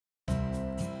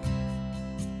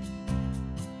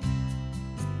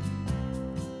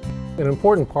An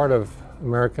important part of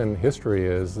American history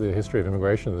is the history of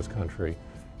immigration in this country.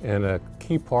 And a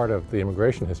key part of the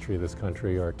immigration history of this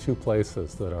country are two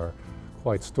places that are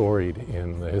quite storied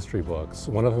in the history books.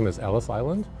 One of them is Ellis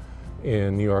Island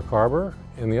in New York Harbor,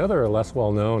 and the other, less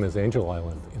well known, is Angel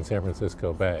Island in San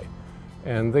Francisco Bay.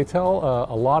 And they tell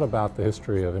a lot about the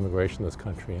history of immigration in this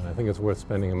country, and I think it's worth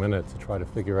spending a minute to try to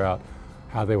figure out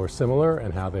how they were similar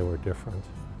and how they were different.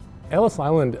 Ellis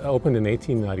Island opened in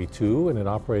 1892 and it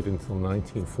operated until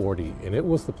 1940, and it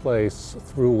was the place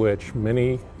through which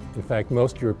many, in fact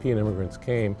most European immigrants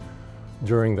came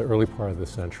during the early part of the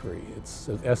century. It's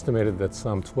estimated that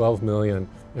some 12 million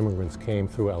immigrants came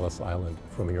through Ellis Island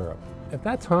from Europe. At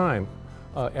that time,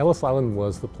 Ellis Island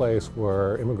was the place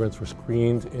where immigrants were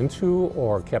screened into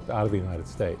or kept out of the United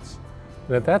States.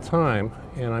 And at that time,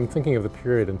 and I'm thinking of the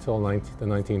period until the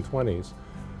 1920s,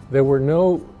 there were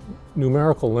no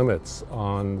numerical limits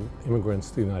on immigrants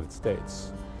to the United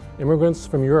States. Immigrants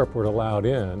from Europe were allowed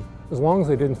in as long as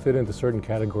they didn't fit into certain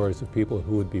categories of people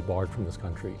who would be barred from this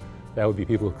country. That would be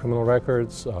people with criminal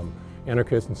records,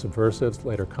 anarchists and subversives,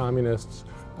 later communists,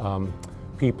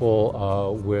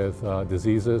 people with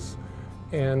diseases.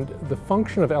 And the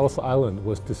function of Ellis Island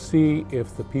was to see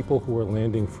if the people who were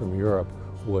landing from Europe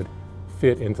would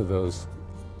fit into those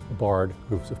barred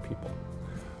groups of people.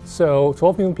 So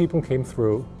 12 million people came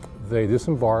through, they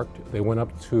disembarked, they went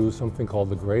up to something called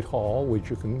the Great Hall, which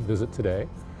you can visit today,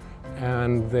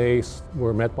 and they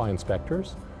were met by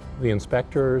inspectors. The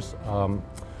inspectors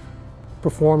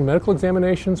performed medical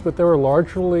examinations, but they were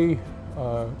largely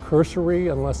cursory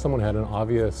unless someone had an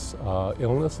obvious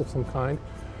illness of some kind.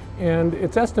 And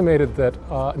it's estimated that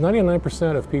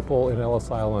 99% of people in Ellis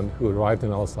Island who arrived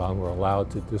in Ellis Island were allowed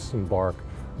to disembark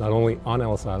not only on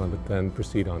Ellis Island, but then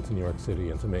proceed on to New York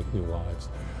City and to make new lives.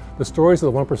 The stories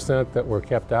of the 1% that were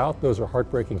kept out, those are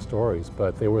heartbreaking stories,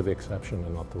 but they were the exception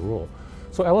and not the rule.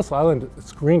 So Ellis Island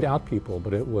screened out people,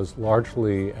 but it was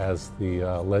largely, as the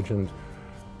legend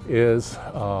is,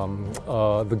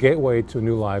 the gateway to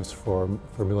new lives for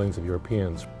millions of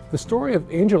Europeans. The story of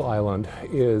Angel Island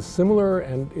is similar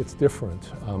and it's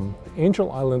different.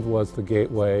 Angel Island was the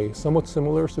gateway, somewhat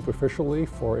similar superficially,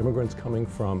 for immigrants coming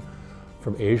from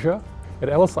Asia. At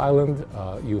Ellis Island,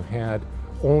 you had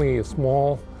only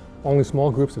small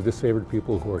groups of disfavored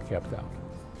people who were kept out.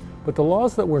 But the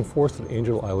laws that were enforced at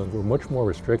Angel Island were much more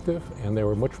restrictive, and they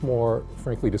were much more,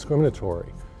 frankly,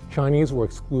 discriminatory. Chinese were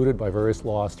excluded by various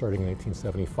laws starting in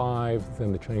 1875,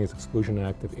 then the Chinese Exclusion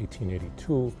Act of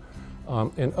 1882,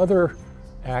 and other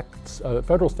acts,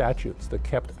 federal statutes that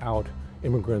kept out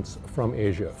immigrants from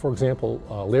Asia. For example,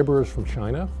 laborers from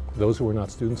China, those who were not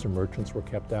students or merchants, were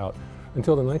kept out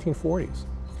until the 1940s.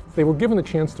 They were given the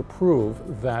chance to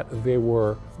prove that they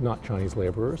were not Chinese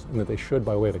laborers and that they should,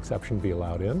 by way of exception, be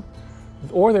allowed in.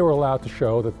 Or they were allowed to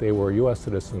show that they were U.S.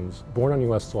 citizens, born on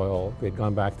U.S. soil, they'd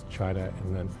gone back to China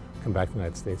and then come back to the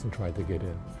United States and tried to get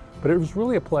in. But it was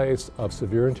really a place of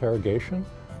severe interrogation.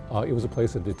 It was a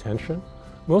place of detention.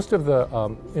 Most of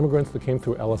the immigrants that came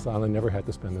through Ellis Island never had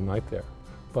to spend the night there.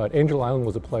 But Angel Island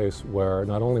was a place where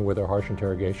not only were there harsh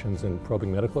interrogations and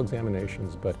probing medical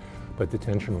examinations, but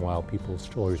detention while people's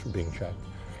stories were being checked.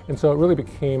 And so it really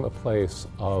became a place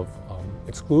of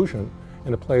exclusion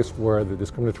and a place where the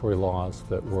discriminatory laws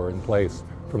that were in place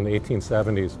from the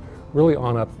 1870s really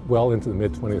on up well into the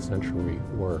mid-20th century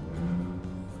were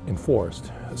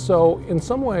enforced. So in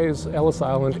some ways, Ellis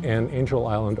Island and Angel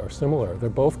Island are similar. They're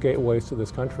both gateways to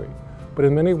this country. But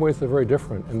in many ways, they're very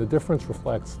different, and the difference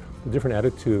reflects the different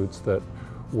attitudes that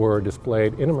were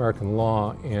displayed in American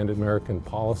law and American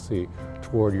policy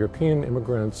toward European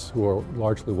immigrants who are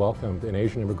largely welcomed and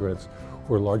Asian immigrants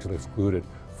who are largely excluded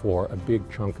for a big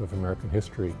chunk of American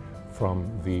history from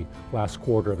the last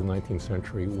quarter of the 19th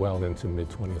century well into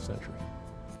mid-20th century.